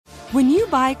When you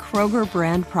buy Kroger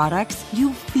brand products,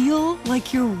 you feel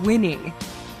like you're winning.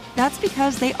 That's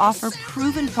because they offer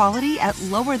proven quality at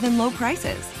lower than low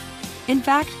prices. In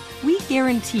fact, we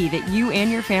guarantee that you and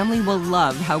your family will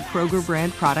love how Kroger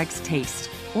brand products taste,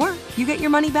 or you get your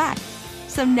money back.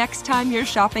 So next time you're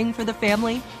shopping for the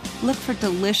family, look for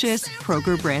delicious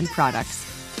Kroger brand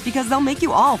products, because they'll make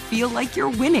you all feel like you're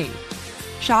winning.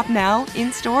 Shop now,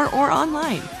 in-store, or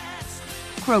online.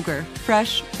 Kroger,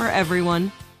 fresh for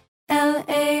everyone.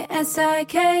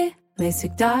 LASIK,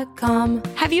 LASIK.com.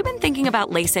 Have you been thinking about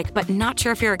LASIK but not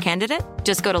sure if you're a candidate?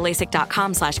 Just go to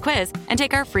LASIK.com/quiz and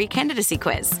take our free candidacy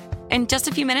quiz. In just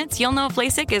a few minutes, you'll know if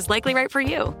LASIK is likely right for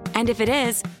you. And if it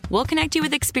is, we'll connect you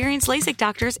with experienced LASIK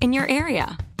doctors in your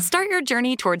area. Start your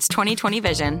journey towards 20/20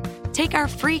 vision. Take our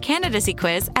free candidacy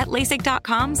quiz at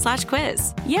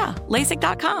LASIK.com/quiz. Yeah,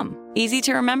 LASIK.com. Easy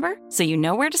to remember, so you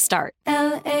know where to start.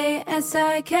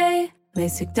 LASIK,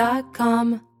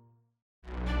 LASIK.com.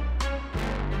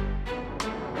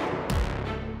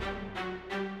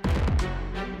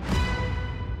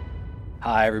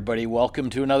 Hi, everybody.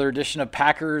 Welcome to another edition of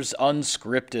Packers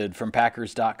Unscripted from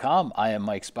Packers.com. I am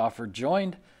Mike Spofford,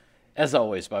 joined, as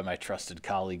always, by my trusted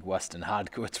colleague, Weston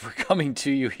Hodkiewicz. We're coming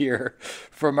to you here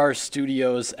from our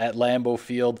studios at Lambeau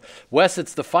Field. Wes,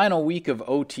 it's the final week of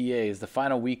OTAs, the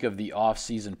final week of the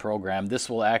off-season program. This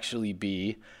will actually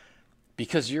be,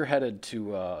 because you're headed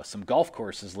to some golf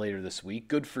courses later this week.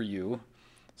 Good for you.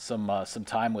 Some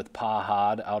time with Pa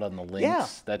Hod out on the links. Yeah,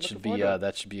 that should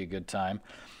be a good time.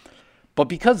 But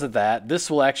because of that,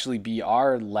 this will actually be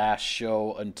our last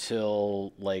show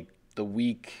until like the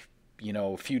week,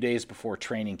 a few days before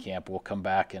training camp. We'll come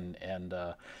back and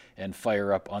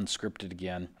fire up Unscripted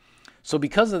again. So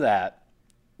because of that,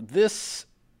 this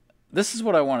is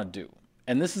what I want to do,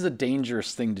 and this is a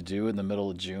dangerous thing to do in the middle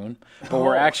of June. But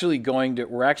we're actually going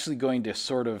to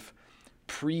sort of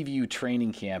preview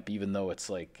training camp, even though it's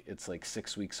like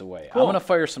 6 weeks away. Cool. I'm going to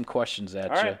fire some questions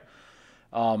at you.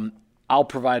 Right. I'll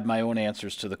provide my own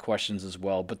answers to the questions as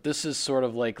well. But this is sort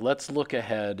of like, let's look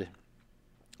ahead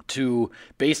to,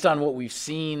 based on what we've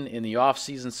seen in the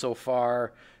offseason so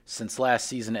far, since last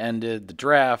season ended, the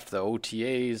draft, the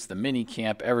OTAs, the mini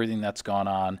camp, everything that's gone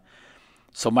on.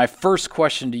 So my first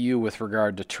question to you with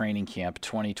regard to training camp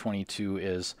 2022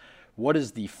 is, what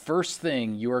is the first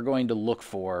thing you are going to look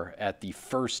for at the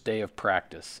first day of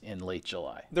practice in late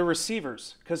July? The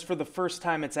receivers, because for the first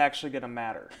time, it's actually going to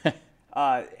matter.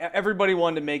 Everybody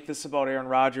wanted to make this about Aaron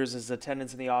Rodgers' his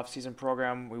attendance in the offseason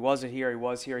program. He wasn't here, he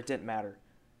was here, it didn't matter.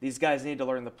 These guys need to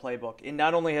learn the playbook. And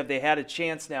not only have they had a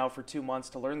chance now for 2 months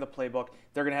to learn the playbook,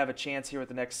 they're going to have a chance here with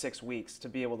the next 6 weeks to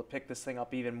be able to pick this thing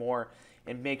up even more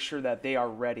and make sure that they are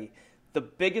ready. The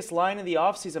biggest line in the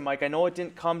offseason, Mike, I know it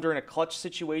didn't come during a clutch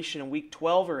situation in week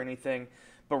 12 or anything,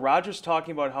 but Rodgers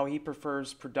talking about how he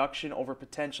prefers production over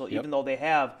potential, even though they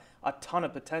have a ton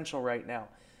of potential right now.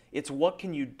 It's what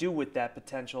can you do with that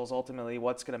potential is ultimately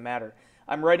what's going to matter.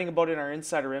 I'm writing about it in our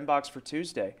insider inbox for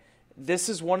Tuesday. This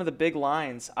is one of the big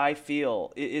lines I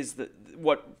feel is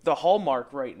what the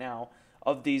hallmark right now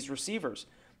of these receivers.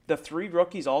 The 3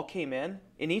 rookies all came in,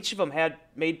 and each of them had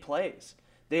made plays.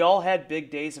 They all had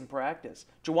big days in practice.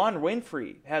 Juwann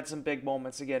Winfree had some big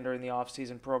moments again during the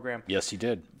offseason program. Yes, he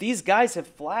did. These guys have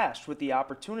flashed with the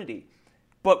opportunity.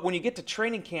 But when you get to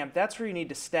training camp, that's where you need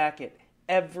to stack it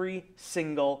every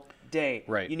single day.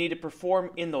 Right. You need to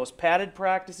perform in those padded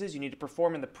practices. You need to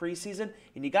perform in the preseason.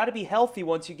 And you got to be healthy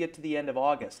once you get to the end of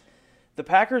August. The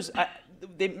Packers,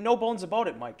 they no bones about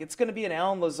it, Mike. It's going to be an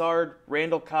Allen Lazard,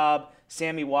 Randall Cobb,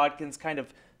 Sammy Watkins kind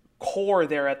of core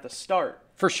there at the start.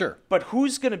 For sure. But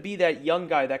who's going to be that young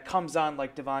guy that comes on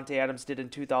like Davante Adams did in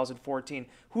 2014?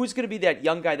 Who's going to be that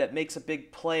young guy that makes a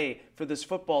big play for this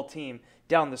football team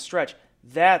down the stretch?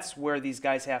 That's where these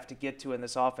guys have to get to in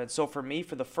this offense. So for me,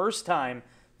 for the first time,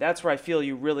 that's where I feel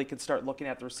you really can start looking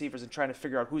at the receivers and trying to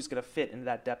figure out who's going to fit into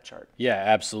that depth chart. Yeah,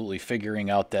 absolutely. Figuring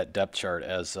out that depth chart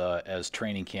as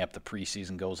training camp, the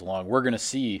preseason goes along. We're going to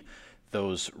see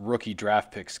those rookie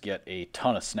draft picks get a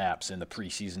ton of snaps in the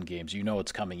preseason games. You know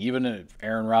it's coming. Even if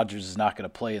Aaron Rodgers is not going to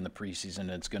play in the preseason,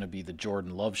 it's going to be the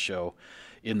Jordan Love show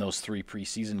in those 3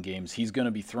 preseason games. He's going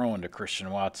to be throwing to Christian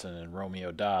Watson and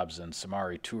Romeo Doubs and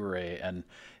Samori Toure and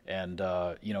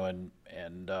Juwann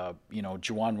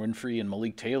Winfree and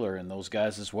Malik Taylor and those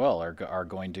guys as well are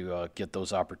going to get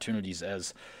those opportunities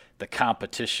as the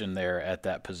competition there at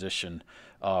that position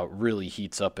really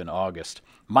heats up in August.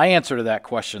 My answer to that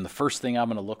question, the first thing I'm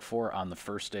going to look for on the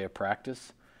first day of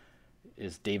practice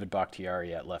is David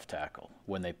Bakhtiari at left tackle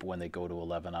when they go to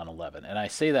 11 on 11. And I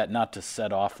say that not to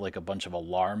set off like a bunch of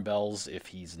alarm bells if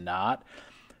he's not,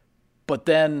 But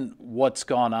then what's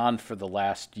gone on for the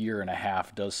last year and a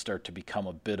half does start to become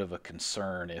a bit of a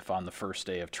concern if on the first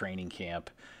day of training camp,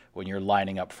 when you're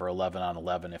lining up for 11 on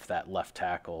 11, if that left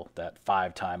tackle, that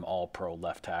 5-time All-Pro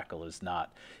left tackle is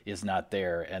not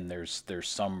there, and there's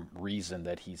some reason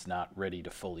that he's not ready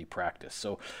to fully practice.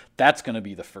 So that's going to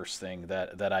be the first thing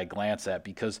that I glance at,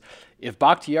 because if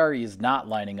Bakhtiari is not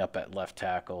lining up at left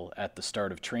tackle at the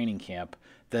start of training camp,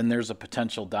 then there's a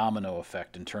potential domino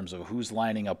effect in terms of who's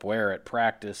lining up where at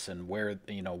practice and where,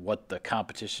 what the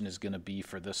competition is going to be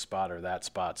for this spot or that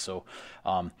spot. So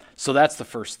that's the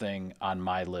first thing on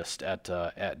my list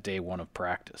at day one of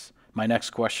practice. My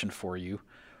next question for you,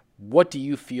 what do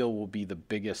you feel will be the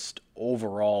biggest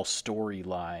overall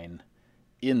storyline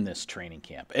in this training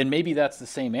camp? And maybe that's the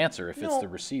same answer if it's the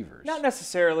receivers. Not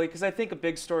necessarily, because I think a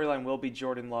big storyline will be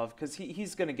Jordan Love, because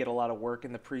he's going to get a lot of work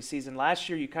in the preseason. Last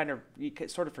year, you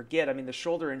sort of forget. I mean, the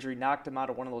shoulder injury knocked him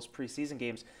out of one of those preseason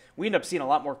games. We ended up seeing a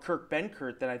lot more Kirk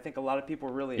Benkert than I think a lot of people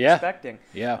were really expecting.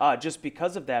 Yeah. Just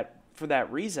because of that, for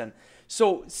that reason.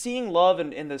 So seeing Love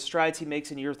and the strides he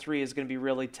makes in year 3 is going to be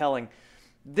really telling.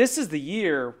 This is the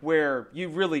year where you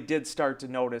really did start to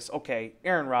notice, okay,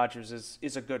 Aaron Rodgers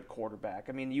is a good quarterback.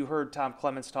 I mean, you heard Tom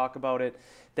Clements talk about it.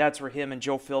 That's where him and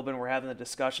Joe Philbin were having the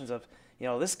discussions of,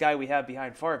 this guy we have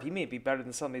behind Favre, he may be better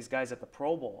than some of these guys at the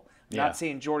Pro Bowl. I'm not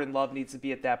saying Jordan Love needs to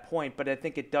be at that point, but I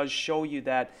think it does show you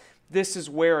that this is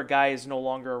where a guy is no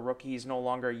longer a rookie. He's no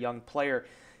longer a young player.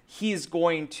 He's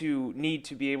going to need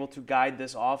to be able to guide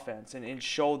this offense and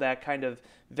show that kind of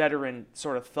veteran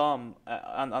sort of thumb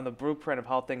on the blueprint of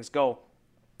how things go.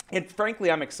 And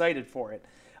frankly, I'm excited for it.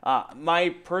 My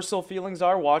personal feelings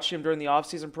are, watching him during the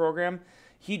offseason program,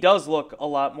 he does look a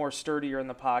lot more sturdier in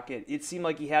the pocket. It seemed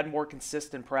like he had more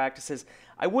consistent practices.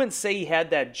 I wouldn't say he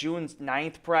had that June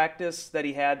 9th practice that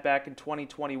he had back in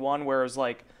 2021 where it was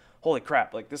like, holy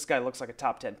crap, like this guy looks like a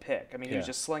top 10 pick. I mean, he was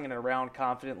just slinging it around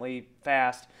confidently,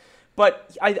 fast.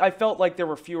 But I felt like there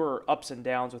were fewer ups and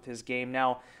downs with his game.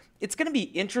 Now, it's going to be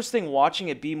interesting watching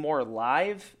it be more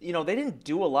live. They didn't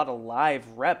do a lot of live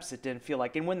reps, it didn't feel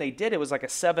like. And when they did, it was like a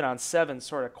 7-on-7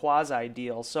 sort of quasi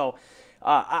deal. So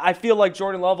I feel like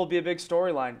Jordan Love will be a big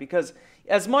storyline, because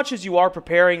as much as you are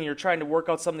preparing and you're trying to work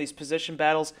out some of these position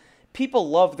battles, people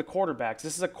love the quarterbacks.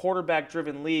 This is a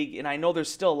quarterback-driven league, and I know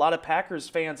there's still a lot of Packers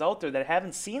fans out there that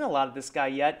haven't seen a lot of this guy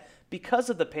yet because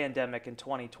of the pandemic in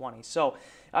 2020. So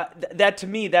that to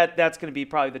me, that's going to be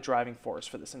probably the driving force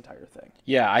for this entire thing.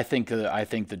 Yeah, I think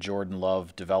the Jordan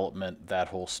Love development, that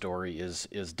whole story is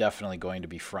definitely going to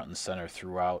be front and center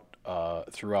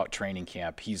throughout training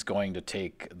camp. He's going to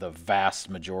take the vast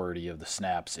majority of the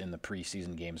snaps in the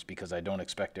preseason games, because I don't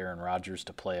expect Aaron Rodgers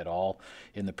to play at all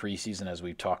in the preseason. As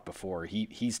we've talked before,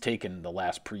 he's taken the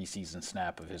last preseason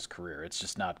snap of his career. It's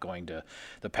just not going to,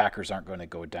 the Packers aren't going to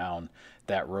go down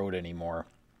that road anymore.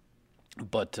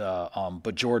 But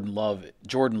Jordan Love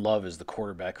is the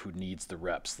quarterback who needs the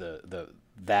reps.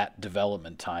 That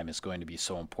development time is going to be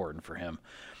so important for him.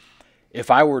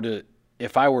 If I were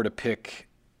to pick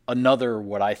another,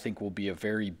 what I think will be a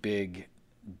very big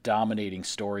dominating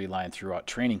storyline throughout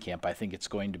training camp, I think it's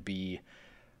going to be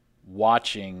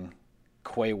watching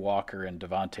Quay Walker and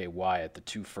Devontae Wyatt, the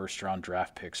 2 first-round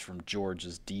draft picks from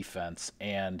Georgia's defense,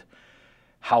 and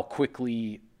how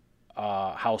quickly,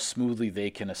 how smoothly they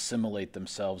can assimilate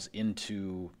themselves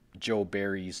into Joe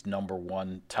Barry's number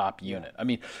 1 top unit. I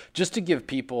mean, just to give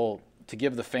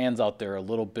the fans out there a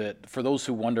little bit, for those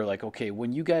who wonder, like, okay,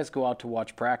 when you guys go out to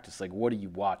watch practice, like, what are you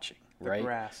watching, right? The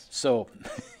grass. So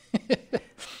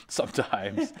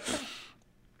sometimes.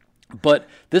 But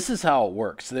this is how it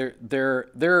works. There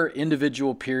are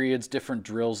individual periods, different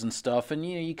drills and stuff, and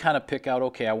you kind of pick out,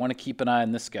 okay, I want to keep an eye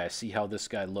on this guy, see how this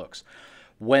guy looks.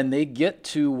 When they get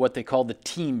to what they call the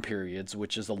team periods,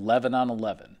 which is 11 on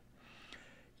 11,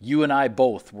 you and I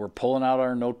both were pulling out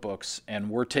our notebooks and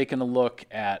we're taking a look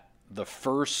at the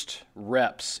first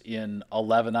reps in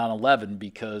 11 on 11,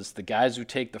 because the guys who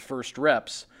take the first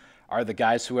reps are the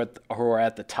guys who are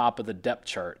at the top of the depth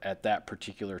chart at that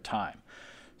particular time.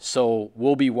 So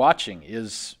we'll be watching,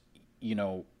 is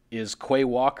Quay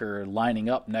Walker lining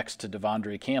up next to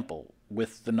Devondre Campbell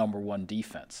with the number 1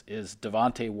 defense? Is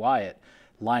Devontae Wyatt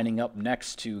lining up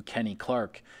next to Kenny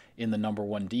Clark in the number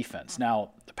 1 defense?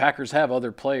 Now, the Packers have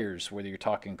other players, whether you're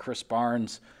talking Chris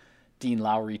Barnes, Dean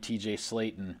Lowry, TJ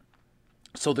Slayton.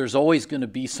 So there's always going to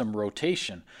be some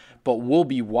rotation, but we'll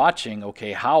be watching,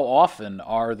 okay, how often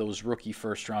are those rookie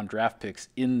first-round draft picks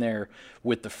in there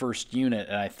with the first unit?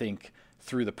 And I think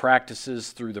through the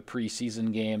practices, through the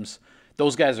preseason games,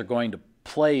 those guys are going to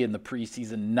play in the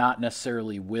preseason, not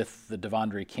necessarily with the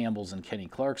Devondre Campbells and Kenny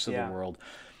Clarks of the world,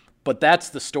 But that's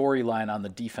the storyline on the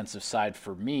defensive side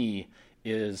for me,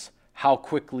 is how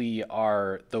quickly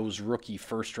are those rookie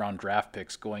first-round draft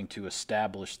picks going to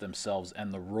establish themselves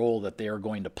and the role that they are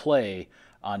going to play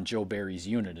on Joe Barry's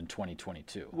unit in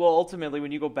 2022. Well, ultimately,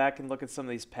 when you go back and look at some of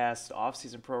these past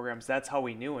offseason programs, that's how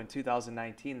we knew in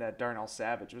 2019 that Darnell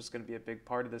Savage was going to be a big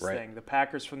part of this thing. The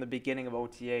Packers, from the beginning of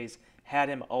OTAs, had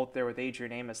him out there with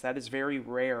Adrian Amos. That is very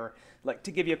rare. Like,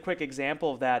 to give you a quick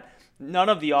example of that, none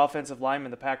of the offensive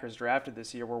linemen the Packers drafted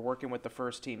this year were working with the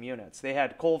first-team units. They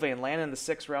had Cole Van Lannon, the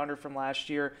sixth-rounder from last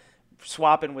year,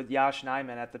 swapping with Yosh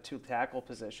Nijman at the two tackle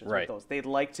positions. With those. They'd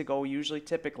like to go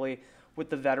typically with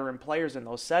the veteran players in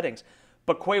those settings.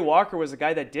 But Quay Walker was a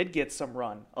guy that did get some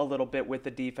run a little bit with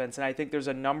the defense, and I think there's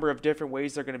a number of different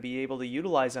ways they're going to be able to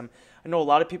utilize him. I know a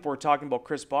lot of people were talking about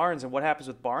Chris Barnes and what happens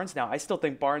with Barnes now. I still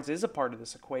think Barnes is a part of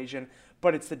this equation,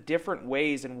 but it's the different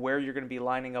ways and where you're going to be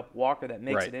lining up Walker that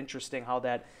makes it interesting how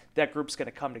that group's going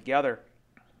to come together.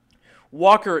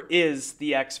 Walker is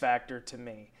the X factor to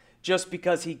me, just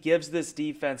because he gives this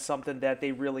defense something that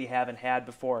they really haven't had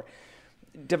before.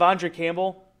 Devondre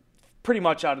Campbell, pretty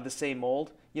much out of the same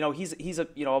mold. He's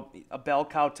a bell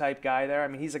cow type guy there. I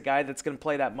mean, he's a guy that's going to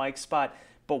play that Mike spot.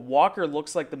 But Walker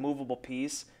looks like the movable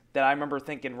piece that I remember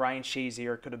thinking Ryan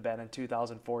Shazier could have been in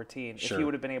 2014 if he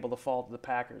would have been able to fall to the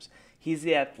Packers. He's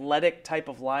the athletic type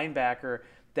of linebacker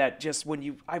that just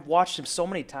I've watched him so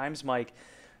many times, Mike,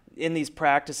 in these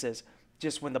practices,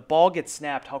 just when the ball gets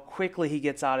snapped, how quickly he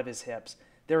gets out of his hips.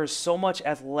 There is so much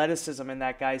athleticism in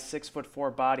that guy's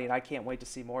 6'4" body, and I can't wait to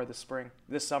see more this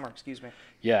summer.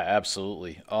 Yeah,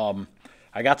 absolutely.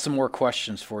 I got some more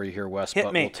questions for you here, Wes,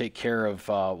 but we'll take care of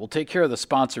the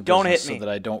sponsor business so that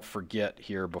I don't forget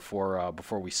here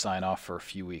before we sign off for a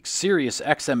few weeks. Sirius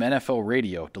XM NFL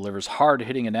Radio delivers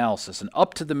hard-hitting analysis and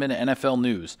up-to-the-minute NFL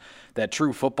news that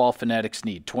true football fanatics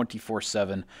need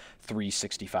 24/7,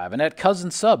 365. And at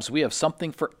Cousin Subs, we have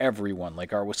something for everyone,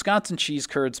 like our Wisconsin cheese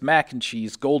curds, mac and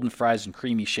cheese, golden fries, and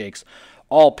creamy shakes,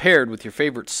 all paired with your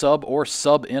favorite sub or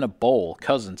sub in a bowl.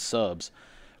 Cousin Subs.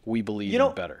 We believe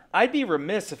in better. I'd be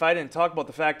remiss if I didn't talk about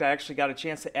the fact I actually got a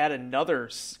chance to add another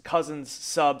Cousins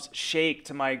Subs shake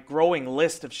to my growing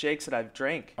list of shakes that I've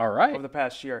drank over the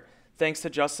past year. Thanks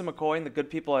to Justin McCoy and the good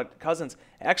people at Cousins.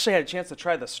 I actually had a chance to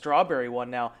try the strawberry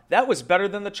one now. That was better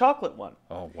than the chocolate one.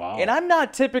 Oh, wow. And I'm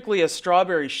not typically a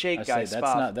strawberry shake guy,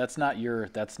 that's not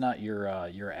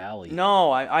your alley.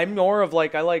 No, I'm more of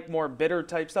I like more bitter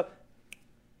type stuff.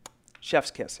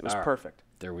 Chef's kiss. It was perfect.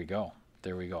 There we go.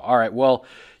 All right, well,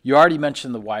 you already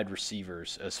mentioned the wide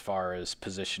receivers as far as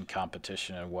position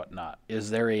competition and whatnot. Is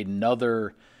there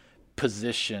another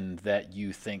position that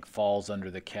you think falls under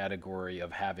the category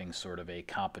of having sort of a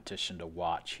competition to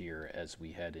watch here as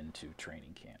we head into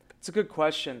training camp? It's a good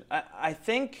question. I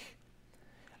think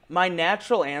my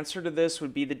natural answer to this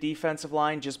would be the defensive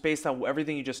line, just based on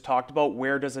everything you just talked about.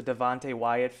 Where does a Devontae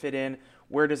Wyatt fit in?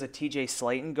 Where does a TJ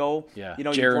Slayton go? Yeah,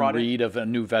 Jaron Reed, of a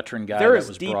new veteran guy. They're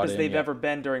as deep as they've ever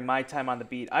been during my time on the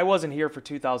beat. I wasn't here for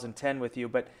 2010 with you,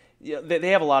 but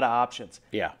they have a lot of options.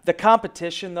 Yeah. The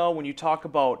competition, though, when you talk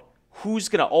about who's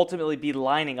going to ultimately be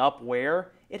lining up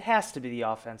where, it has to be the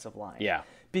offensive line. Yeah.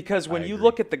 Because when you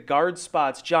look at the guard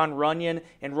spots, John Runyon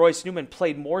and Royce Newman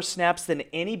played more snaps than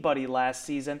anybody last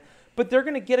season, but they're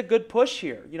going to get a good push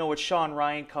here, with Sean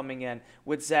Ryan coming in,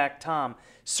 with Zach Tom.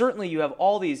 Certainly you have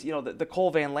all these, the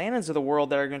Cole Van Lannons of the world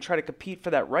that are going to try to compete for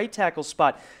that right tackle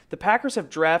spot. The Packers have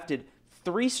drafted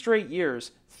 3 straight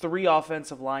years, 3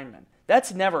 offensive linemen.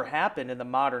 That's never happened in the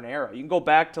modern era. You can go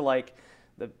back to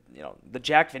the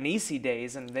Jack Venisi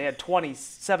days, and they had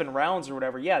 27 rounds or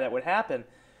whatever. Yeah, that would happen,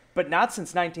 but not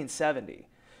since 1970.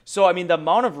 So, I mean, the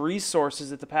amount of resources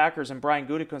that the Packers and Brian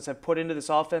Gutekunst have put into this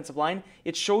offensive line,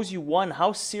 it shows you, 1,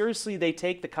 how seriously they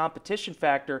take the competition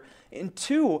factor, and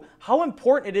 2, how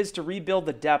important it is to rebuild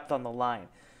the depth on the line.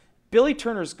 Billy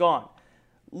Turner's gone.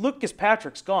 Lucas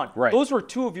Patrick's gone. Right. Those were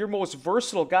 2 of your most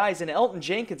versatile guys, and Elton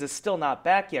Jenkins is still not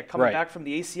back yet, coming back from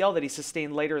the ACL that he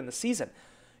sustained later in the season.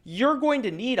 You're going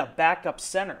to need a backup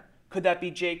center. Could that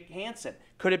be Jake Hansen?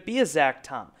 Could it be a Zach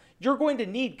Tom? You're going to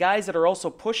need guys that are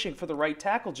also pushing for the right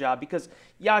tackle job, because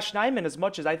Yosh Nijman, as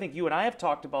much as I think you and I have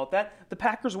talked about that, the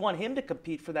Packers want him to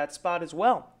compete for that spot as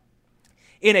well.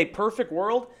 In a perfect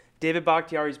world, David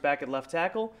Bakhtiari's back at left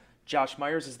tackle, Josh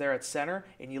Myers is there at center,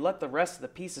 and you let the rest of the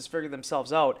pieces figure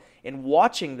themselves out. And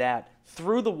watching that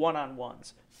through the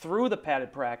one-on-ones, through the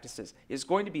padded practices, is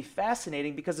going to be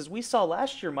fascinating, because as we saw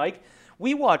last year, Mike,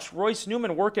 we watched Royce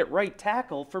Newman work at right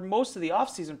tackle for most of the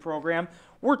offseason program.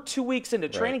 We're 2 weeks into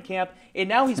training camp, and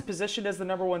now he's positioned as the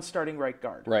number 1 starting right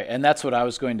guard. Right, and that's what I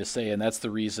was going to say, and that's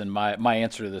the reason my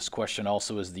answer to this question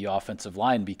also is the offensive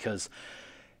line, because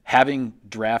having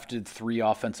drafted 3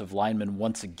 offensive linemen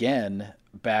once again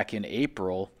back in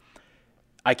April,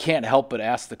 I can't help but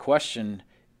ask the question,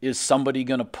 is somebody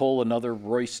going to pull another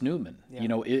Royce Newman? Yeah. You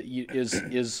know,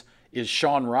 is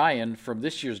Sean Ryan from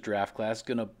this year's draft class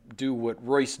going to do what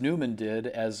Royce Newman did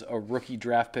as a rookie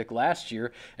draft pick last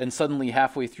year, and suddenly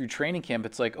halfway through training camp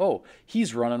it's like, oh,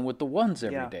 he's running with the ones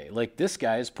every day. Like, this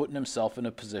guy is putting himself in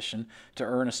a position to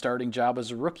earn a starting job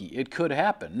as a rookie. It could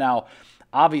happen. Now,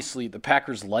 obviously, the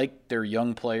Packers like their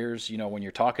young players. You know, when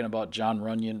you're talking about John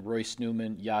Runyon, Royce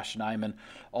Newman, Yosh Nijman,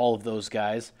 all of those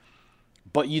guys.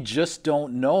 But you just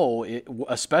don't know,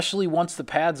 especially once the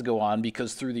pads go on,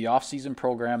 because through the offseason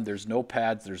program, there's no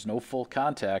pads, there's no full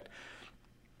contact.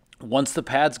 Once the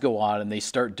pads go on and they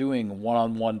start doing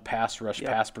one-on-one pass rush,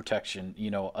 pass protection,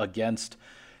 you know, against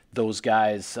those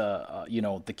guys, you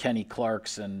know, the Kenny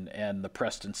Clarks and the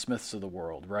Preston Smiths of the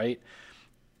world, right?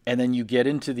 And then you get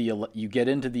into the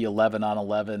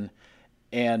 11-on-11.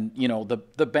 And, you know,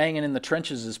 the banging in the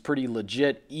trenches is pretty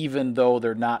legit, even though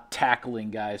they're not tackling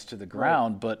guys to the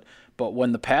ground. Right. But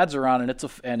when the pads are on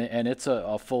and it's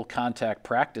a full contact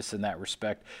practice in that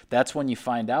respect, that's when you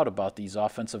find out about these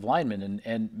offensive linemen.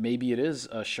 And maybe it is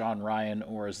a Sean Ryan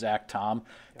or a Zach Tom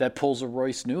that pulls a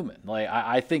Royce Newman. Like,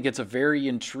 I think it's a very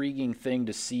intriguing thing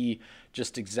to see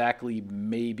just exactly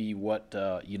maybe what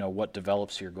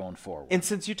develops here going forward. And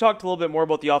since you talked a little bit more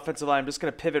about the offensive line, I'm just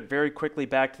going to pivot very quickly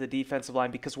back to the defensive line,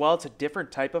 because while it's a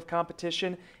different type of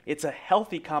competition, it's a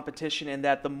healthy competition in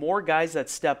that the more guys that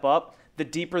step up, the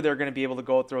deeper they're going to be able to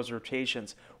go with those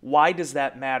rotations. Why does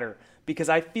that matter? Because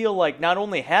I feel like not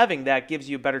only having that gives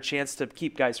you a better chance to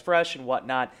keep guys fresh and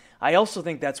whatnot, I also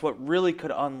think that's what really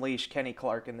could unleash Kenny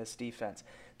Clark in this defense.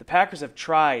 The Packers have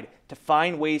tried to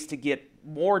find ways to get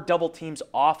more double teams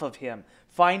off of him,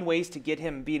 find ways to get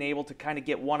him being able to kind of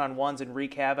get one-on-ones and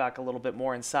wreak havoc a little bit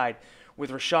more inside.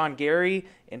 With Rashawn Gary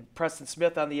and Preston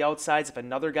Smith on the outsides, if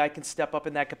another guy can step up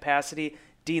in that capacity,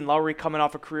 Dean Lowry coming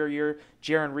off a career year,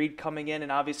 Jaron Reed coming in,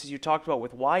 and obviously, as you talked about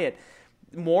with Wyatt,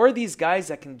 more of these guys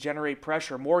that can generate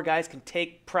pressure, more guys can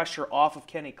take pressure off of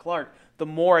Kenny Clark, the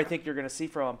more I think you're going to see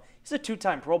from him. He's a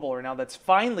 2-time Pro Bowler now that's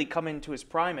finally coming into his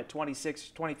prime at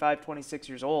 26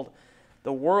 years old.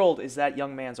 The world is that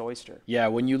young man's oyster. Yeah,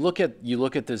 when you look at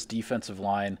this defensive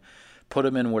line, put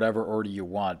them in whatever order you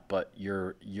want, but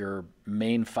your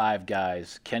main 5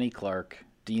 guys, Kenny Clark,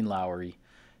 Dean Lowry,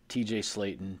 TJ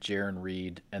Slayton, Jaron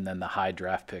Reed, and then the high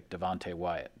draft pick, Devontae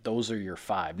Wyatt. Those are your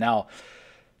 5. Now,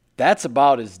 that's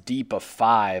about as deep a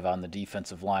 5 on the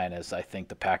defensive line as I think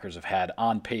the Packers have had,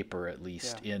 on paper at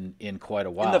least, in quite a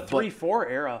while. In the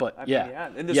 3-4 era.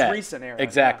 In this recent era.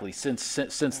 Exactly,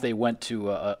 since they went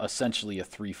to essentially a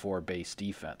 3-4 base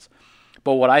defense.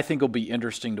 But what I think will be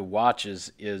interesting to watch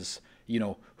is you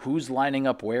know, who's lining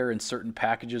up where in certain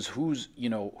packages, who's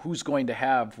going to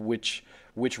have which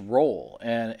role.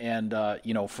 And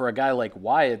you know, for a guy like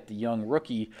Wyatt, the young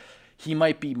rookie, he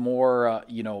might be more,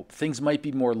 things might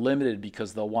be more limited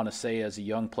because they'll want to say as a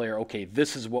young player, okay,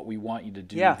 this is what we want you to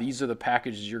do. Yeah. These are the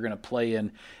packages you're going to play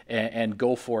in and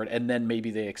go for it. And then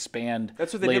maybe they expand.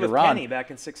 That's what they did with Kenny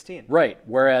back in 2016. Right.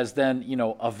 Whereas then, you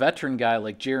know, a veteran guy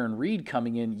like Jaron Reed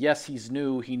coming in, yes, he's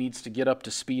new. He needs to get up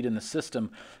to speed in the system.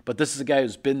 But this is a guy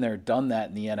who's been there, done that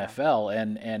in the NFL.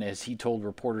 And as he told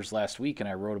reporters last week, and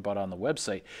I wrote about it on the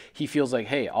website, he feels like,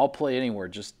 hey, I'll play anywhere.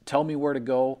 Just tell me where to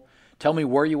go. Tell me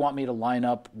where you want me to line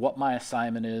up, what my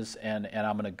assignment is, and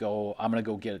I'm gonna go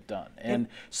get it done. And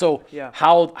so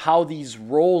how these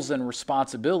roles and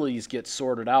responsibilities get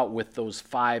sorted out with those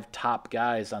 5 top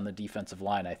guys on the defensive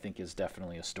line, I think is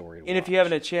definitely a story to watch. If you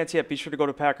haven't had a chance yet, be sure to go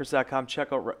to Packers.com, check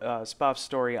out Spof's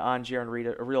story on Jaron Reed,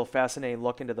 a real fascinating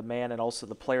look into the man and also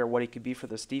the player, what he could be for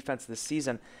this defense this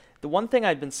season. The one thing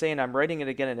I've been saying, I'm writing it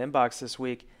again in Inbox this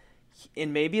week,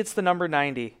 and maybe it's the number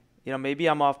 90. You know, maybe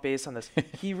I'm off base on this.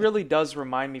 He really does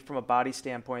remind me from a body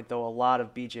standpoint, though, a lot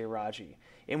of B.J. Raji.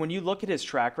 And when you look at his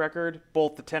track record,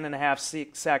 both the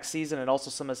 10.5 sack season and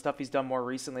also some of the stuff he's done more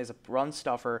recently as a run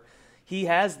stuffer, he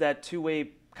has that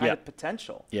two-way kind of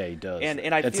potential. Yeah, he does.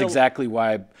 And I feel exactly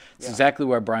why Brian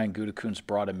Gutekunst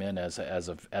brought him in as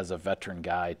a veteran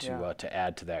guy to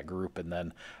add to that group, and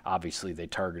then obviously they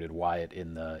targeted Wyatt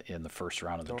in the first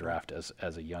round of the draft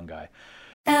as a young guy.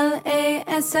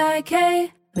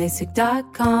 LASIK,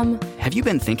 LASIK.com. Have you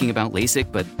been thinking about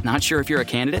LASIK but not sure if you're a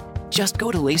candidate? Just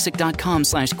go to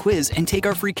LASIK.com/quiz and take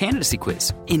our free candidacy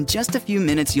quiz. In just a few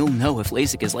minutes, you'll know if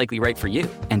LASIK is likely right for you.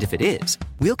 And if it is,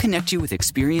 we'll connect you with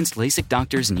experienced LASIK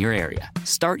doctors in your area.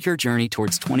 Start your journey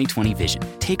towards 20/20 vision.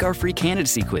 Take our free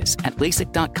candidacy quiz at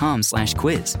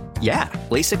LASIK.com/quiz. Yeah,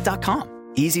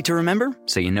 LASIK.com. Easy to remember,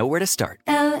 so you know where to start.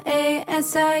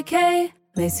 LASIK,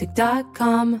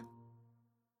 LASIK.com.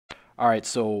 All right,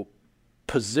 so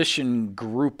position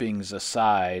groupings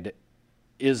aside,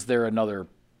 is there another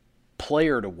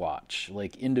player to watch,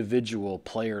 like individual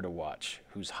player to watch,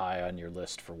 who's high on your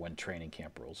list for when training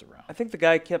camp rolls around? I think the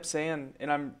guy kept saying,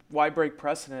 and why break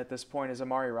precedent at this point, is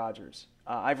Amari Rodgers.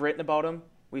 I've written about him.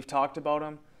 We've talked about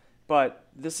him. But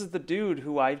this is the dude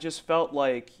who I just felt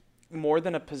like, more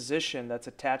than a position that's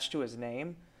attached to his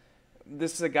name,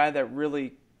 this is a guy that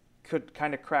really could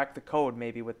kind of crack the code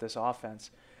maybe with this offense.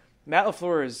 Matt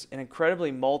LaFleur is an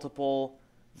incredibly multiple,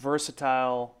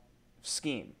 versatile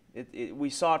scheme.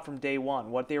 We saw it from day one,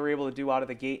 what they were able to do out of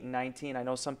the gate in 19. I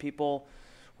know some people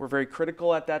were very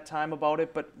critical at that time about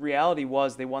it, but reality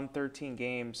was they won 13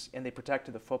 games and they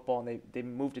protected the football and they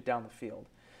moved it down the field.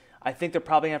 I think they're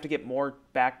probably going to have to get more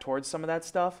back towards some of that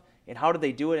stuff. And how did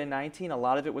they do it in 19? A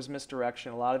lot of it was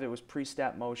misdirection. A lot of it was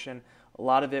pre-snap motion. A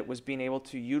lot of it was being able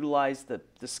to utilize the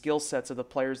skill sets of the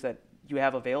players that you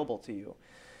have available to you.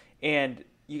 And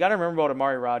you got to remember about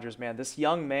Amari Rodgers, man. This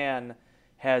young man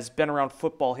has been around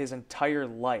football his entire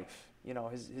life. You know,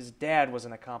 his dad was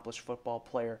an accomplished football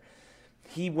player.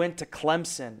 He went to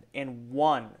Clemson and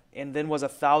won, and then was a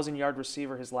 1,000-yard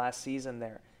receiver his last season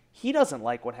there. He doesn't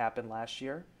like what happened last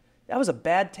year. That was a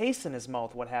bad taste in his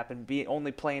mouth, what happened,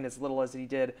 only playing as little as he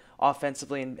did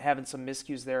offensively and having some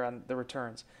miscues there on the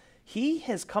returns. He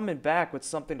has coming back with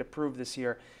something to prove this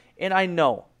year. And I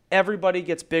know everybody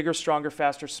gets bigger, stronger,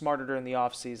 faster, smarter during the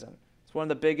offseason. It's one of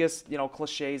the biggest,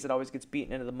 cliches that always gets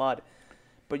beaten into the mud.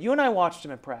 But you and I watched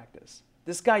him in practice.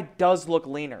 This guy does look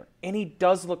leaner, and he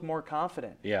does look more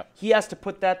confident. Yeah. He has to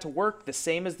put that to work the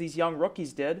same as these young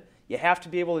rookies did. You have to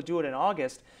be able to do it in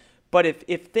August. But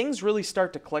if things really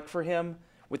start to click for him,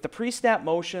 with the pre-snap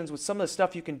motions, with some of the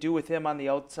stuff you can do with him on the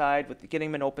outside, with getting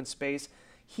him in open space,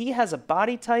 he has a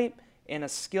body type and a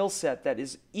skill set that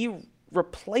is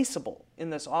irreplaceable in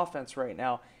this offense right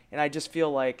now. And I just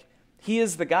feel like he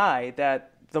is the guy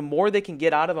that the more they can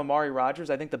get out of Amari Rodgers,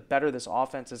 I think the better this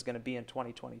offense is going to be in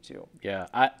 2022. Yeah,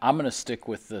 I'm going to stick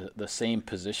with the same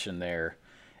position there.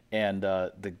 And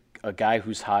a guy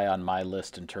who's high on my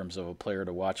list in terms of a player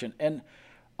to watch. And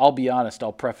I'll be honest,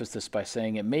 I'll preface this by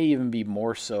saying it may even be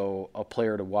more so a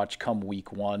player to watch come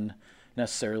week one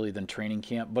necessarily than training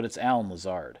camp, but it's Allen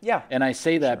Lazard. Yeah. And I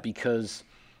say that because,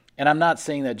 and I'm not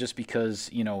saying that just because,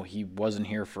 he wasn't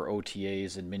here for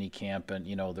OTAs and minicamp and,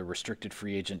 the restricted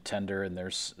free agent tender, and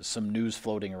there's some news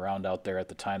floating around out there at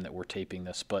the time that we're taping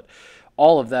this. But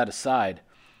all of that aside,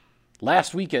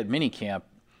 last week at minicamp,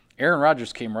 Aaron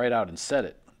Rodgers came right out and said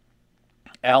it.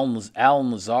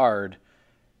 Allen Lazard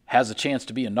has a chance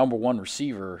to be a number one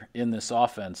receiver in this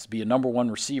offense, be a number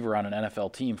one receiver on an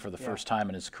NFL team for the first time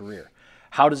in his career.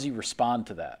 How does he respond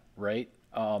to that, right?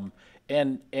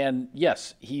 And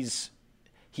yes, he's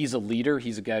a leader.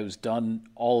 He's a guy who's done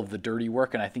all of the dirty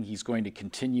work, and I think he's going to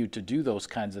continue to do those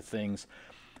kinds of things.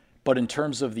 But in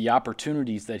terms of the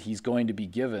opportunities that he's going to be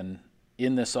given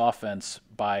in this offense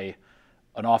by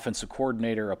an offensive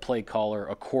coordinator, a play caller,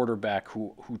 a quarterback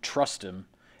who trust him,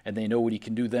 and they know what he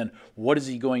can do, then what is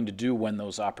he going to do when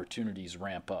those opportunities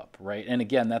ramp up, right? And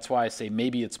again, that's why I say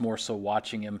maybe it's more so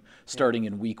watching him starting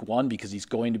in week one, because he's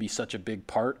going to be such a big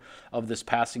part of this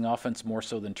passing offense more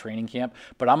so than training camp.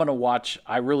 But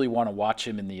I really want to watch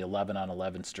him in the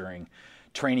 11-on-11s during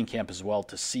training camp as well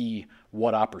to see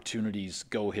what opportunities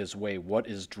go his way, what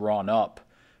is drawn up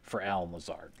for Allen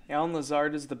Lazard. Allen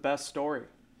Lazard is the best story.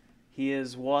 He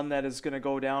is one that is going to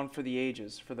go down for the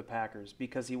ages for the Packers,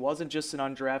 because he wasn't just an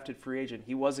undrafted free agent.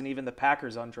 He wasn't even the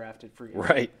Packers' undrafted free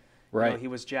agent. Right. He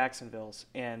was Jacksonville's.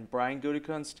 And Brian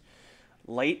Gutekunst,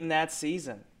 late in that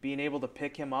season, being able to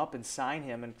pick him up and sign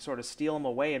him and sort of steal him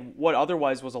away, and what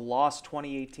otherwise was a lost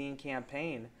 2018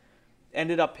 campaign,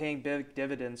 ended up paying big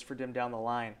dividends for him down the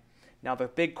line. Now, the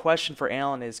big question for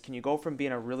Allen is, can you go from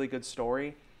being a really good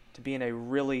story to being a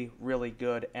really, really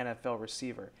good NFL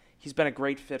receiver? He's been a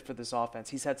great fit for this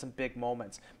offense. He's had some big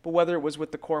moments. But whether it was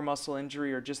with the core muscle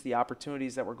injury or just the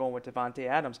opportunities that were going with Davante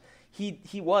Adams,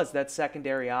 he was that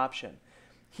secondary option.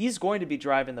 He's going to be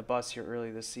driving the bus here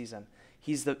early this season.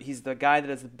 He's the guy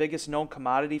that is the biggest known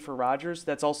commodity for Rodgers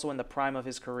that's also in the prime of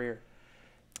his career.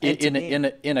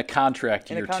 In a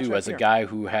contract year, too, as a guy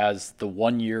who has the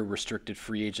 1-year restricted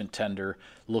free agent tender,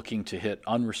 looking to hit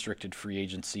unrestricted free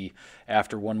agency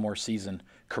after one more season,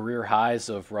 career highs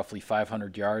of roughly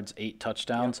 500 yards, 8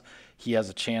 touchdowns. Yep. He has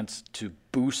a chance to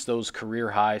boost those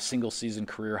single-season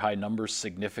career high numbers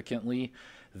significantly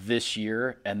this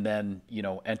year, and then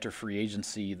enter free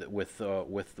agency with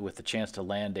the chance to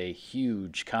land a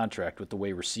huge contract with the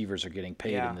way receivers are getting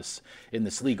paid in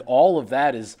this league. All of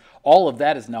that is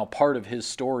now part of his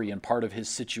story and part of his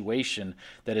situation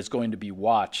that is going to be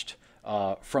watched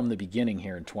from the beginning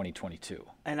here in 2022.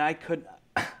 And I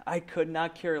could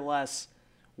not care less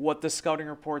what the scouting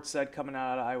report said coming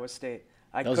out of Iowa State.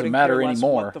 I Doesn't couldn't matter care less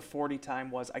anymore. what the 40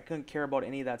 time was. I couldn't care about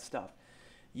any of that stuff.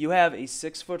 You have a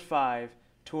 6'5",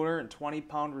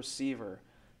 220-pound receiver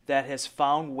that has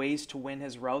found ways to win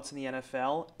his routes in the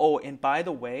NFL. Oh, and by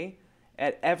the way,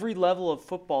 at every level of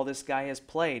football this guy has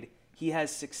played, he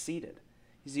has succeeded.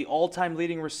 He's the all-time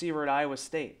leading receiver at Iowa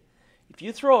State. If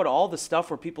you throw out all the stuff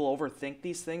where people overthink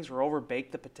these things or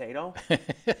overbake the potato,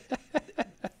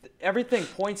 everything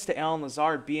points to Allen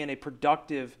Lazard being a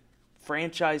productive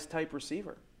franchise-type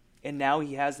receiver. And now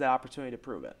he has the opportunity to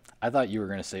prove it. I thought you were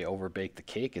going to say overbake the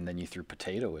cake, and then you threw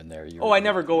potato in there. I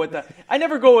never go with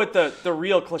the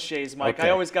real cliches, Mike. Okay.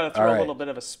 I always got to throw a little bit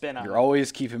of a spin on it. You're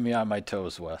always keeping me on my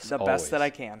toes, Wes. The best that I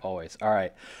can. Always. All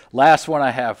right. Last one I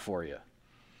have for you.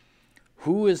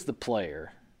 Who is the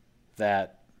player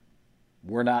that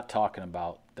we're not talking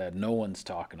about, that no one's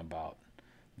talking about,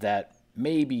 that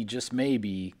maybe, just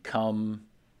maybe, come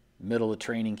middle of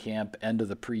training camp, end of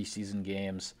the preseason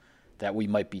games, that we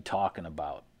might be talking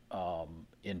about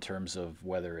in terms of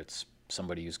whether it's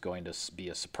somebody who's going to be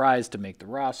a surprise to make the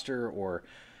roster or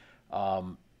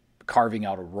carving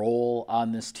out a role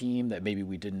on this team that maybe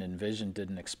we didn't envision,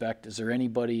 didn't expect? Is there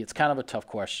anybody? It's kind of a tough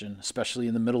question, especially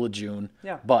in the middle of June.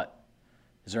 Yeah. But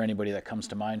is there anybody that comes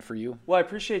to mind for you? Well, I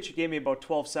appreciate you gave me about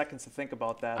 12 seconds to think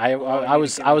about that. I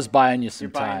was buying you some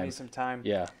You're time. buying me some time.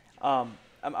 Yeah. I'm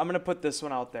going to put this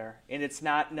one out there, and it's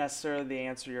not necessarily the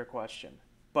answer to your question,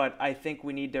 but I think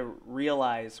we need to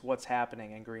realize what's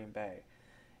happening in Green Bay.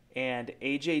 And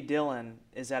A.J. Dillon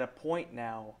is at a point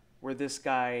now where this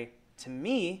guy, to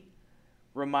me,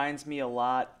 reminds me a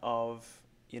lot of,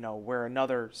 where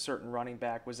another certain running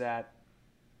back was at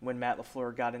when Matt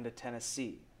LaFleur got into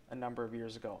Tennessee a number of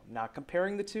years ago. Not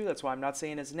comparing the two, that's why I'm not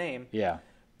saying his name. Yeah.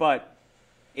 But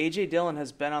A.J. Dillon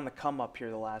has been on the come-up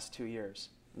here the last 2 years.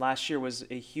 Last year was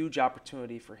a huge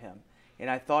opportunity for him. And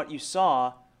I thought you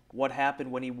saw what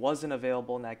happened when he wasn't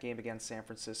available in that game against San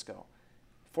Francisco.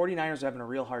 49ers are having a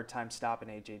real hard time stopping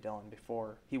A.J. Dillon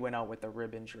before he went out with a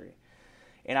rib injury.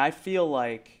 And I feel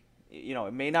like,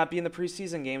 it may not be in the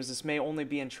preseason games, this may only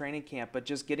be in training camp, but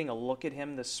just getting a look at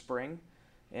him this spring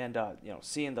and,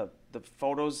 seeing the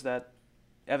photos that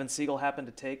Evan Siegel happened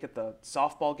to take at the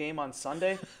softball game on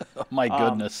Sunday. Oh, my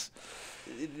goodness.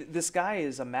 This guy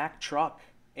is a Mack truck.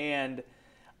 And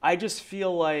I just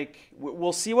feel like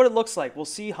we'll see what it looks like. We'll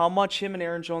see how much him and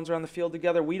Aaron Jones are on the field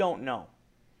together. We don't know.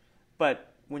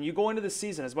 But when you go into the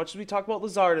season, as much as we talk about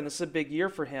Lazard, and this is a big year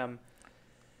for him,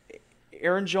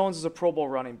 Aaron Jones is a Pro Bowl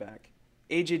running back.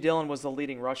 A.J. Dillon was the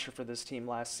leading rusher for this team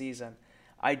last season.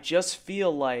 I just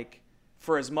feel like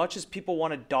for as much as people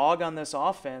want to dog on this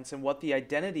offense and what the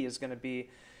identity is going to be,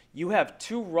 you have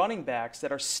two running backs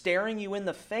that are staring you in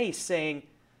the face saying,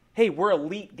 hey, we're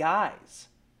elite guys.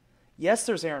 Yes,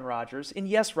 there's Aaron Rodgers, and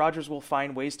yes, Rodgers will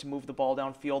find ways to move the ball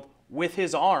downfield with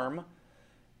his arm,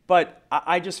 but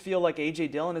I just feel like A.J.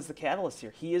 Dillon is the catalyst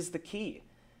here. He is the key.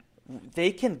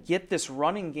 They can get this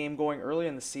running game going early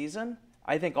in the season.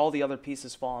 I think all the other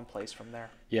pieces fall in place from there.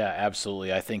 Yeah,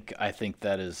 absolutely. I think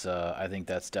that is. I think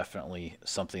that's definitely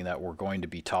something that we're going to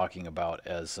be talking about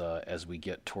as we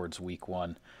get towards week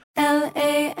one.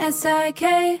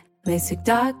 LASIK,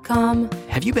 LASIK.com.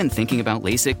 Have you been thinking about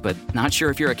LASIK but not sure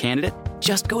if you're a candidate?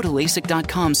 Just go to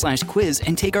LASIK.com/quiz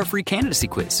and take our free candidacy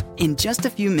quiz. In just a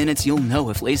few minutes, you'll know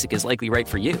if LASIK is likely right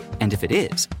for you. And if it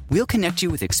is, we'll connect you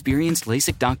with experienced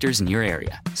LASIK doctors in your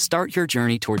area. Start your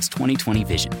journey towards 20/20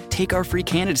 vision. Take our free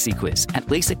candidacy quiz at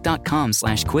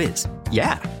LASIK.com/quiz.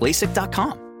 Yeah,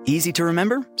 LASIK.com. Easy to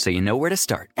remember, so you know where to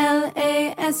start.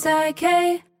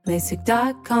 LASIK,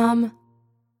 LASIK.com.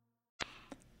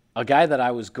 A guy that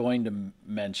I was going to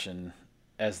mention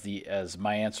as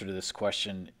my answer to this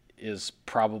question is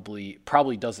probably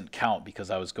doesn't count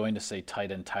because I was going to say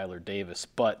tight end Tyler Davis,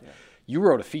 but you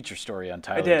wrote a feature story on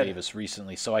Tyler Davis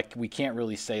recently, so we can't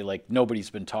really say like nobody's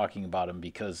been talking about him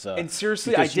because. And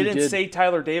seriously, I didn't say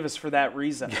Tyler Davis for that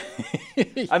reason.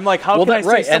 I'm like, how can I say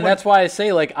right? someone... And that's why I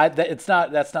say like that's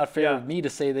not fair of me to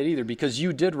say that either because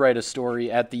you did write a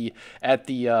story at the I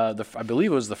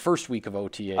believe it was the first week of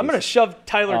OTAs. I'm going to shove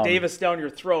Tyler Davis down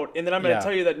your throat, and then I'm going to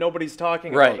tell you that nobody's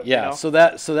talking about it. Right? Yeah. So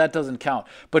that doesn't count.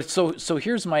 But so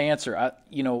here's my answer.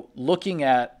 Looking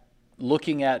at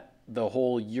the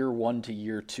whole year 1 to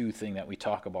year 2 thing that we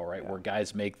talk about, right? Where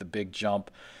guys make the big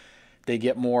jump, they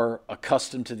get more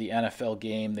accustomed to the NFL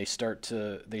game. They start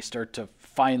to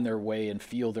find their way and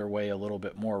feel their way a little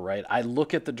bit more, right? I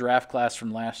look at the draft class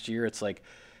from last year. It's like,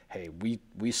 hey,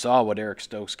 we saw what Eric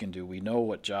Stokes can do. We know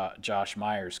what Josh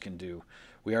Myers can do.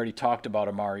 We already talked about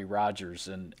Amari Rogers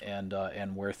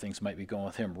and where things might be going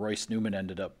with him. Royce Newman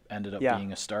ended up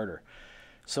being a starter.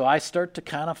 So I start to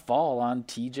kind of fall on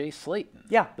TJ Slaton.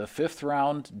 Yeah. The 5th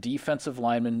round defensive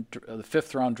lineman, the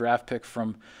 5th round draft pick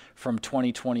from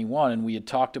 2021, and we had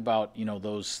talked about,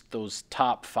 those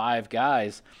top 5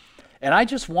 guys. And I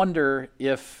just wonder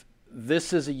if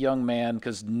this is a young man,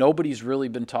 because nobody's really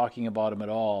been talking about him at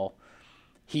all.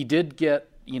 He did get,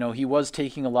 he was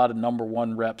taking a lot of number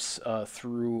 1 reps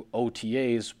through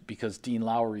OTAs because Dean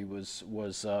Lowry was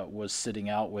sitting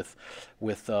out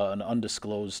with an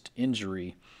undisclosed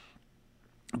injury.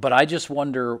 But I just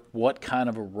wonder what kind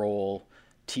of a role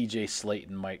TJ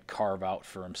Slaton might carve out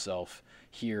for himself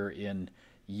here in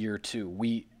year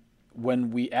 2.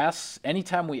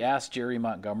 Anytime we ask Jerry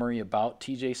Montgomery about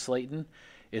TJ Slaton,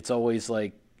 it's always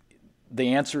like,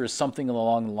 the answer is something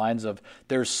along the lines of,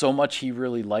 there's so much he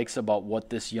really likes about what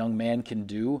this young man can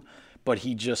do, but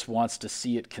he just wants to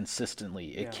see it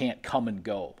consistently. It can't come and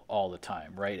go all the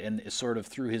time, right? And sort of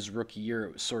through his rookie year,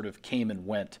 it sort of came and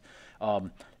went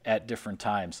at different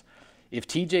times. If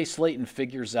TJ Slaton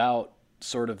figures out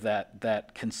sort of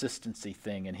that consistency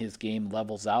thing and his game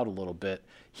levels out a little bit,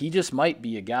 he just might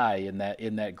be a guy in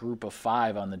that group of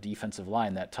 5 on the defensive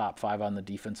line, that top 5 on the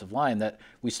defensive line that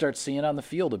we start seeing on the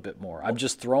field a bit more. I'm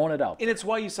just throwing it out there. And it's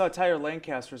why you saw Tyler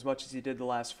Lancaster as much as he did the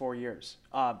last 4 years.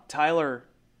 Tyler,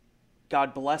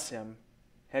 God bless him,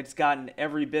 has gotten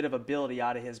every bit of ability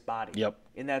out of his body. Yep.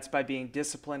 And that's by being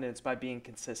disciplined, and it's by being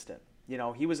consistent.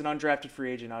 He was an undrafted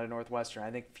free agent out of Northwestern.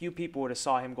 I think few people would have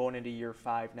saw him going into year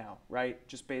 5 now, right?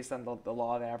 Just based on the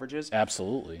law of averages.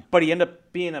 Absolutely. But he ended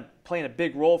up playing a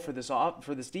big role for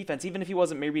this defense, even if he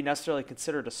wasn't maybe necessarily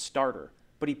considered a starter.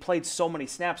 But he played so many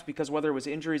snaps because whether it was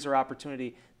injuries or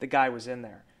opportunity, the guy was in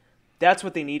there. That's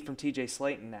what they need from TJ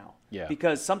Slaton now. Yeah.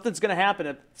 Because something's going to happen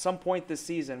at some point this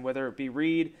season, whether it be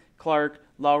Reed, Clark,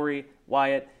 Lowry,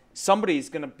 Wyatt. Somebody's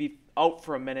going to be out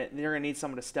for a minute, and they're going to need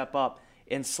someone to step up.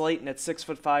 And Slaton at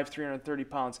 6'5", 330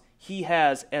 pounds, he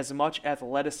has as much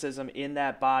athleticism in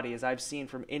that body as I've seen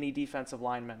from any defensive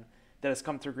lineman that has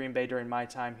come through Green Bay during my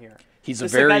time here. He's a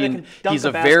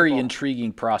very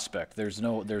intriguing prospect. There's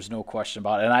no question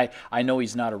about it. And I know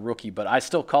he's not a rookie, but I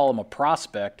still call him a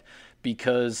prospect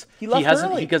because he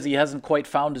hasn't quite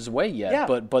found his way yet. Yeah.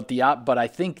 But I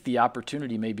think the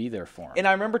opportunity may be there for him. And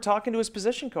I remember talking to his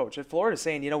position coach at Florida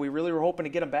saying, we really were hoping to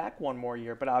get him back one more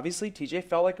year, but obviously TJ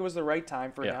felt like it was the right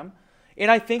time for him. And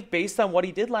I think based on what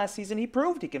he did last season, he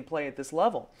proved he can play at this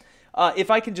level. If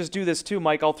I can just do this too,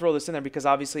 Mike, I'll throw this in there because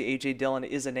obviously A.J. Dillon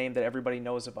is a name that everybody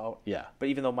knows about. Yeah. But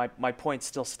even though my point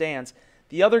still stands,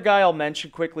 the other guy I'll mention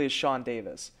quickly is Sean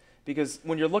Davis. Because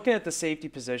when you're looking at the safety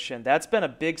position, that's been a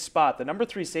big spot. The number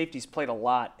 3 safety's played a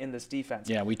lot in this defense.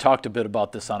 Yeah, we talked a bit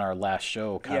about this on our last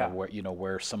show, kind of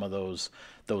where some of those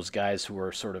guys who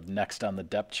are sort of next on the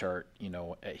depth chart,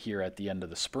 here at the end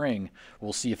of the spring,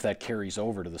 we'll see if that carries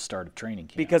over to the start of training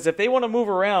camp. Because if they want to move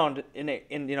around in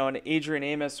an Adrian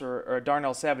Amos or a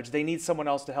Darnell Savage, they need someone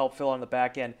else to help fill on the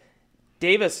back end.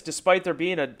 Davis, despite there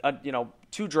being a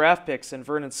 2 draft picks in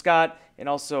Vernon Scott and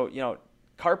also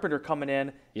Carpenter coming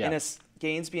in, Ennis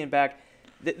Gaines being back.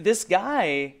 This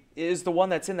guy is the one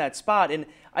that's in that spot. And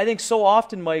I think so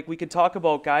often, Mike, we could talk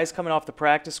about guys coming off the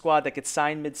practice squad that get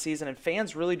signed midseason, and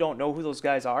fans really don't know who those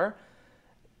guys are.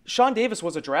 Sean Davis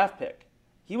was a draft pick.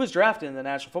 He was drafted in the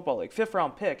National Football League,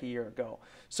 5th-round pick a year ago.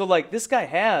 So, this guy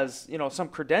has, some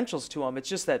credentials to him. It's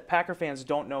just that Packer fans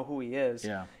don't know who he is.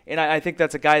 Yeah. And I think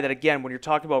that's a guy that, again, when you're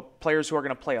talking about players who are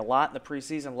going to play a lot in the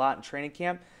preseason, a lot in training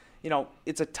camp,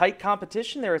 it's a tight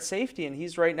competition there at safety, and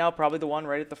he's right now probably the one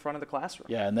right at the front of the classroom.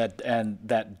 Yeah, and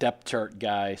that depth chart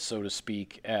guy, so to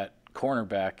speak, at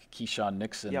cornerback, Keyshawn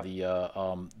Nixon,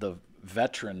 the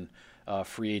veteran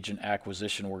free agent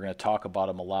acquisition. We're going to talk about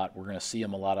him a lot. We're going to see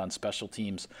him a lot on special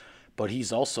teams, but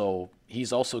he's also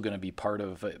going to be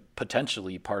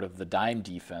potentially part of the dime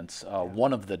defense.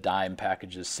 One of the dime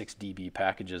packages, 6 DB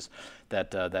packages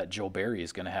that Joe Barry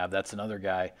is going to have. That's another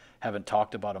guy. Haven't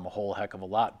talked about him a whole heck of a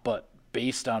lot, but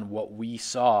based on what we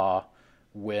saw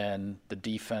when the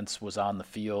defense was on the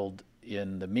field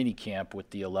in the mini camp with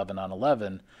the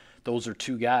 11-on-11, those are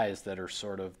 2 guys that are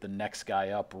sort of the next guy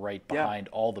up right behind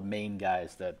all the main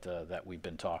guys that we've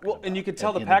been talking about. Well, and you could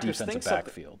tell the Packers think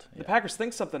something. The Packers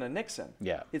think something of Nixon.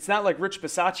 Yeah. It's not like Rich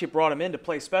Bisaccia brought him in to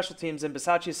play special teams, and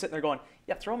Bisaccia's sitting there going,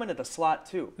 throw him into the slot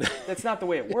too. That's not the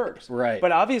way it works. Right.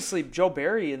 But obviously, Joe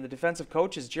Barry and the defensive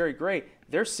coaches, Jerry Gray,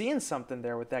 they're seeing something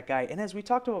there with that guy. And as we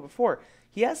talked about before,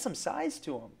 he has some size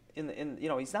to him.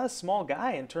 He's not a small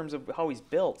guy in terms of how he's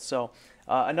built. So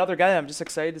another guy that I'm just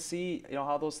excited to see,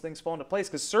 how those things fall into place.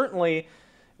 Because certainly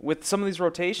with some of these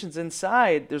rotations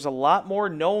inside, there's a lot more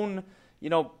known,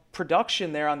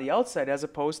 production there on the outside as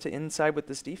opposed to inside with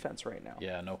this defense right now.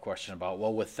 Yeah, no question about it.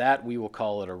 Well, with that, we will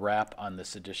call it a wrap on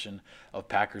this edition of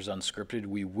Packers Unscripted.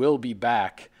 We will be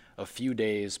back a few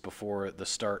days before the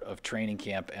start of training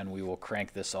camp, and we will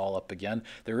crank this all up again.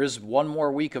 There is one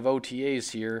more week of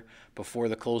OTAs here before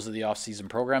the close of the offseason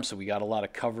program, so we got a lot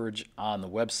of coverage on the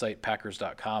website,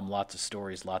 Packers.com, lots of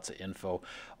stories, lots of info,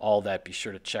 all that. Be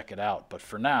sure to check it out. But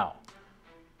for now,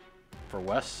 for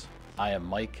Wes, I am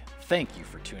Mike. Thank you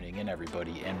for tuning in,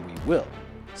 everybody, and we will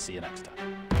see you next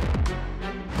time.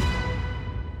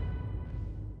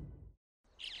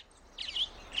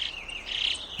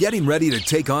 Getting ready to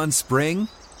take on spring?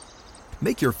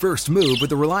 Make your first move with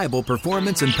the reliable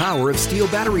performance and power of Steel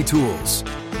battery tools.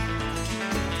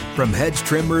 From hedge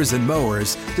trimmers and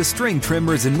mowers to string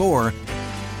trimmers and more,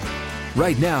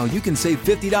 right now you can save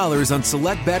 $50 on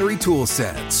select battery tool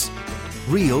sets.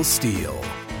 Real Steel.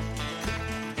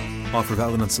 Offer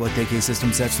valid on select AK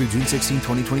system sets through June 16,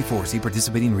 2024. See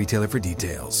participating retailer for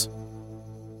details.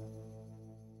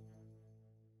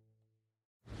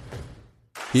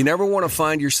 You never want to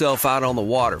find yourself out on the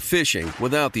water fishing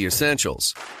without the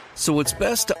essentials. So it's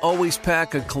best to always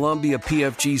pack a Columbia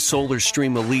PFG Solar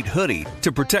Stream Elite hoodie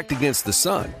to protect against the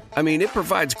sun. I mean, it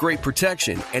provides great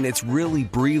protection and it's really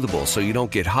breathable so you don't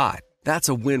get hot. That's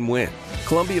a win-win.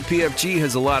 Columbia PFG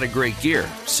has a lot of great gear.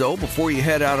 So before you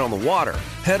head out on the water,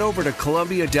 head over to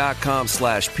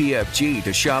Columbia.com/PFG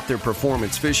to shop their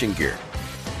performance fishing gear.